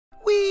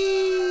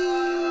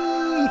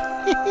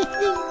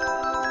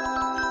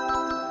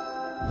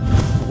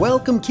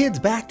Welcome, kids,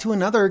 back to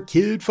another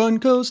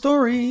KidFunCo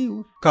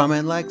story.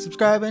 Comment, like,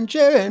 subscribe, and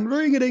share, and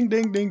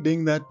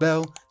ring-a-ding-ding-ding-ding that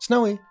bell.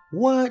 Snowy,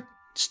 what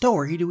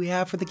story do we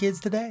have for the kids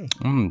today?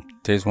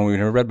 Today's one we've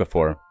never read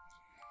before.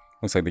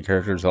 Looks like the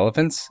character's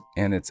elephants,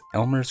 and it's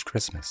Elmer's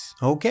Christmas.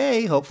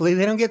 Okay, hopefully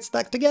they don't get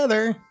stuck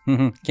together.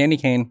 Candy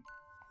cane.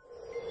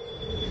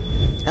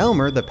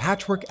 Elmer, the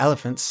patchwork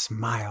elephant,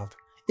 smiled.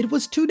 It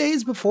was 2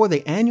 days before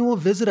the annual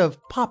visit of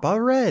Papa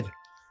Red.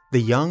 The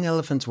young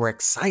elephants were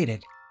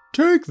excited.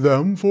 "Take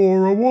them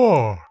for a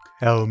walk,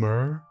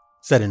 Elmer,"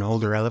 said an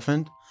older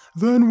elephant.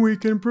 "Then we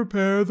can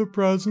prepare the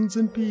presents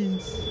in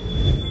peace."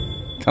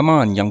 Come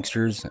on,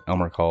 youngsters,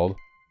 Elmer called.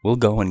 We'll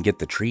go and get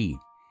the tree.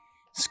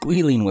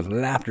 Squealing with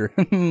laughter,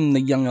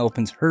 the young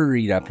elephants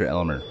hurried after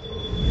Elmer.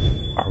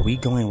 Are we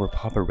going where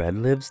Papa Red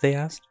lives? They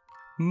asked.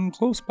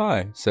 Close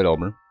by, said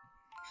Elmer.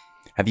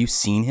 Have you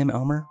seen him,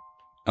 Elmer?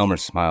 Elmer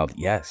smiled.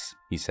 Yes,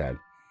 he said.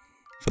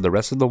 For the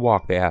rest of the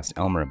walk, they asked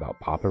Elmer about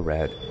Papa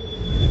Red.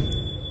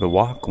 The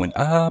walk went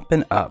up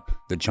and up.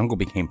 The jungle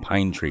became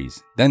pine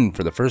trees. Then,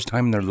 for the first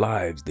time in their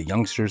lives, the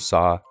youngsters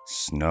saw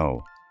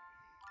snow.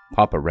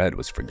 Papa Red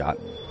was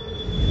forgotten.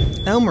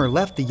 Elmer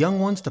left the young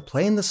ones to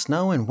play in the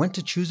snow and went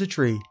to choose a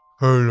tree.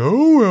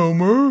 "Hello,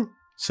 Elmer,"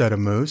 said a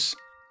moose.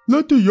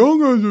 "Let the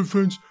young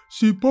elephants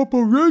see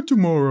Papa Red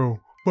tomorrow,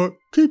 but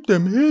keep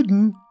them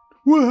hidden.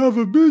 We'll have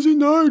a busy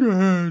night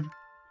ahead."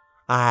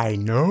 "I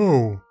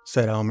know,"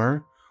 said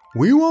Elmer.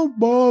 "We won't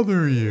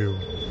bother you."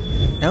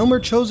 Elmer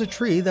chose a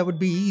tree that would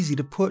be easy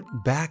to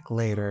put back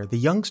later. The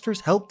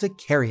youngsters helped to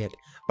carry it.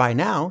 By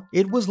now,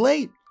 it was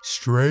late.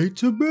 "Straight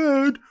to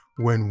bed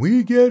when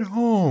we get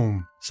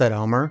home," said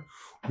Elmer.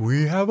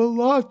 "We have a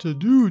lot to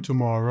do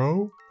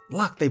tomorrow."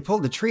 Look, they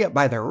pulled the tree up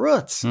by the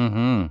roots.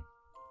 And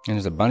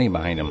there's a bunny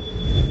behind him.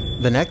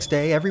 The next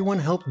day, everyone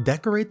helped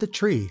decorate the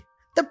tree.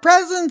 "The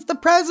presents! The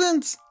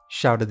presents!"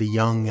 shouted the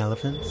young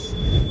elephants.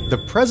 The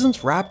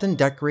presents wrapped and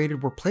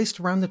decorated were placed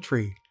around the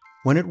tree.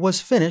 When it was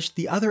finished,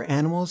 the other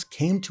animals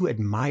came to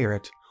admire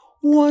it.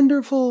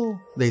 "Wonderful,"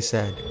 they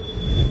said.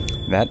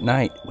 That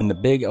night, when the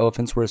big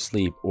elephants were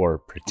asleep, or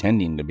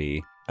pretending to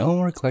be,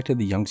 Elmer collected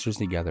the youngsters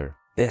together.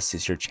 This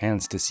is your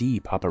chance to see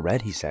Papa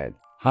Red, he said.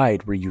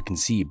 Hide where you can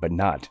see, but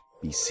not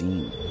be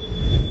seen.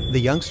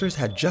 The youngsters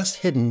had just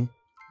hidden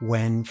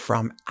when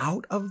from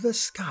out of the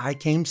sky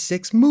came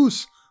 6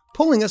 moose,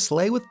 pulling a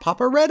sleigh with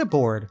Papa Red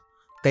aboard.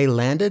 They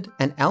landed,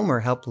 and Elmer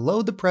helped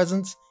load the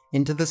presents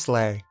into the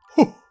sleigh.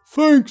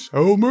 "Thanks,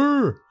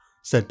 Elmer,"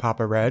 said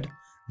Papa Red.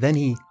 Then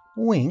he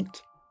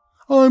winked.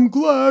 "I'm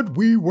glad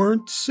we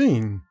weren't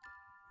seen."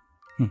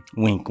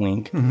 Wink,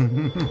 wink.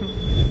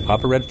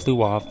 Papa Red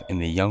flew off,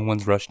 and the young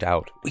ones rushed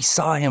out. We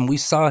saw him,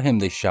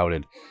 they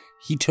shouted.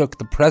 He took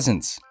the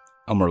presents.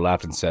 Elmer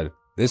laughed and said,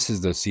 this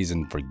is the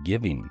season for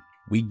giving.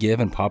 We give,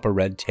 and Papa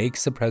Red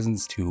takes the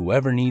presents to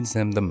whoever needs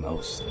them the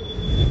most.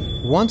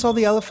 Once all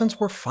the elephants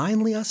were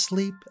finally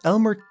asleep,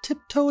 Elmer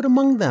tiptoed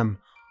among them.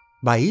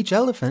 By each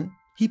elephant,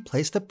 he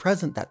placed a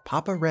present that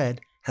Papa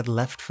Red had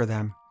left for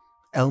them.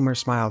 Elmer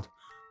smiled.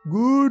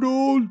 "Good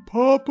old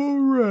Papa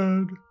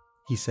Red,"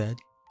 he said.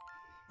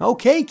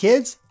 Okay,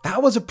 kids,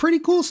 that was a pretty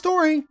cool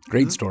story.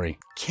 Great story.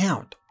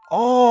 Count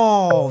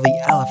all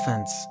the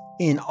elephants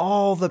in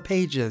all the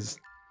pages.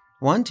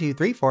 1, 2,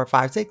 3, 4,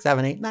 5, 6,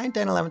 7, 8, 9,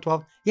 10, 11,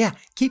 12. Yeah,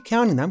 keep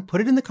counting them.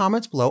 Put it in the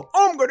comments below.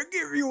 I'm going to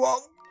give you a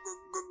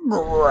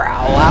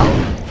growl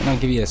out. I'll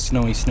give you a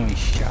snowy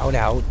shout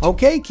out.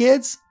 Okay,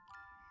 kids.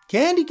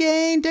 Candy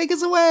cane, take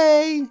us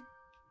away.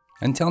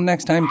 Until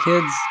next time,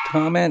 kids,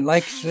 comment,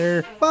 like,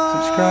 share,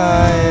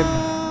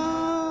 subscribe.